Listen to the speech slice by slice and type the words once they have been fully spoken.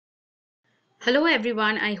Hello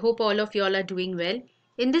everyone, I hope all of y'all are doing well.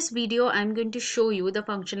 In this video, I'm going to show you the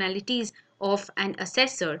functionalities of an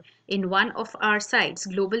assessor in one of our sites,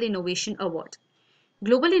 Global Innovation Award.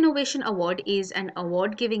 Global Innovation Award is an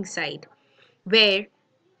award giving site where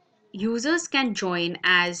users can join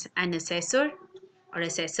as an assessor or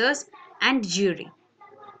assessors and jury.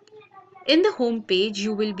 In the home page,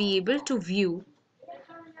 you will be able to view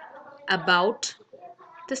about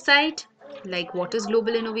the site, like what is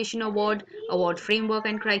Global Innovation Award, award framework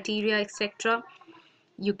and criteria, etc.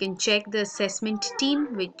 You can check the assessment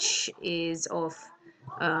team, which is of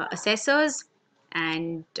assessors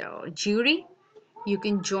and jury. You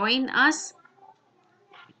can join us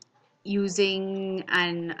using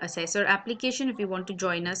an assessor application if you want to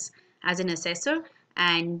join us as an assessor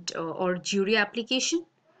and or jury application.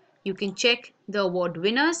 You can check the award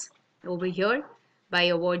winners over here by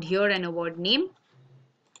award year and award name.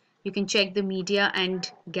 You can check the media and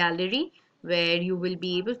gallery where you will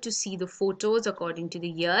be able to see the photos according to the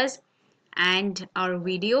years and our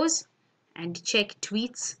videos and check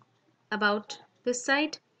tweets about this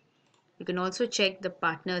site. You can also check the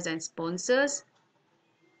partners and sponsors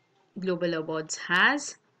Global Awards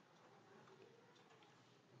has.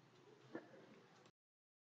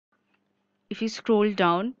 If you scroll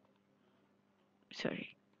down,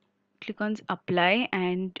 click on apply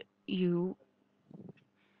and you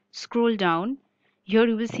scroll down, here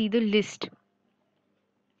you will see the list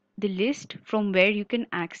from where you can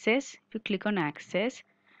access. If you click on access,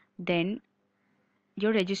 then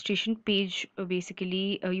your registration page,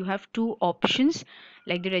 basically you have two options,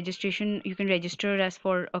 like the registration, you can register as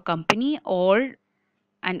for a company, or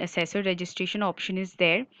an assessor registration option is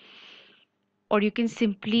there, or you can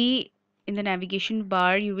simply, in the navigation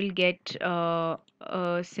bar you will get a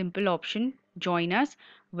simple option, join us,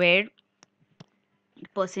 where the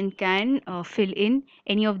person can fill in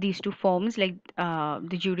any of these two forms, like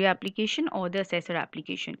the jury application or the assessor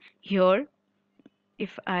application. Here,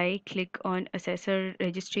 if I click on assessor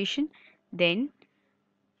registration, then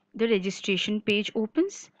the registration page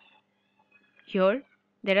opens. Here,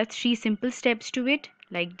 there are three simple steps to it,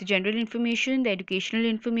 like the general information, the educational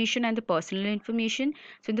information, and the personal information.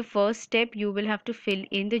 So, in the first step, you will have to fill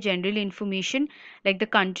in the general information, like the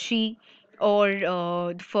country or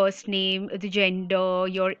the first name, the gender,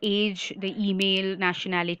 your age, the email,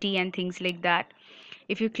 nationality, and things like that.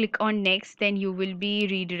 If you click on next, then you will be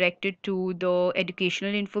redirected to the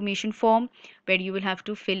educational information form where you will have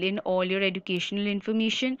to fill in all your educational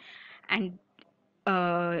information, and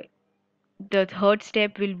uh, the third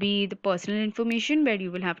step will be the personal information where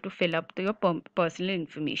you will have to fill up your personal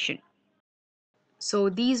information. So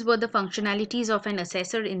these were the functionalities of an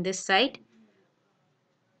assessor in this site.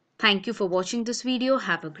 Thank you for watching this video.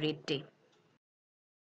 Have a great day.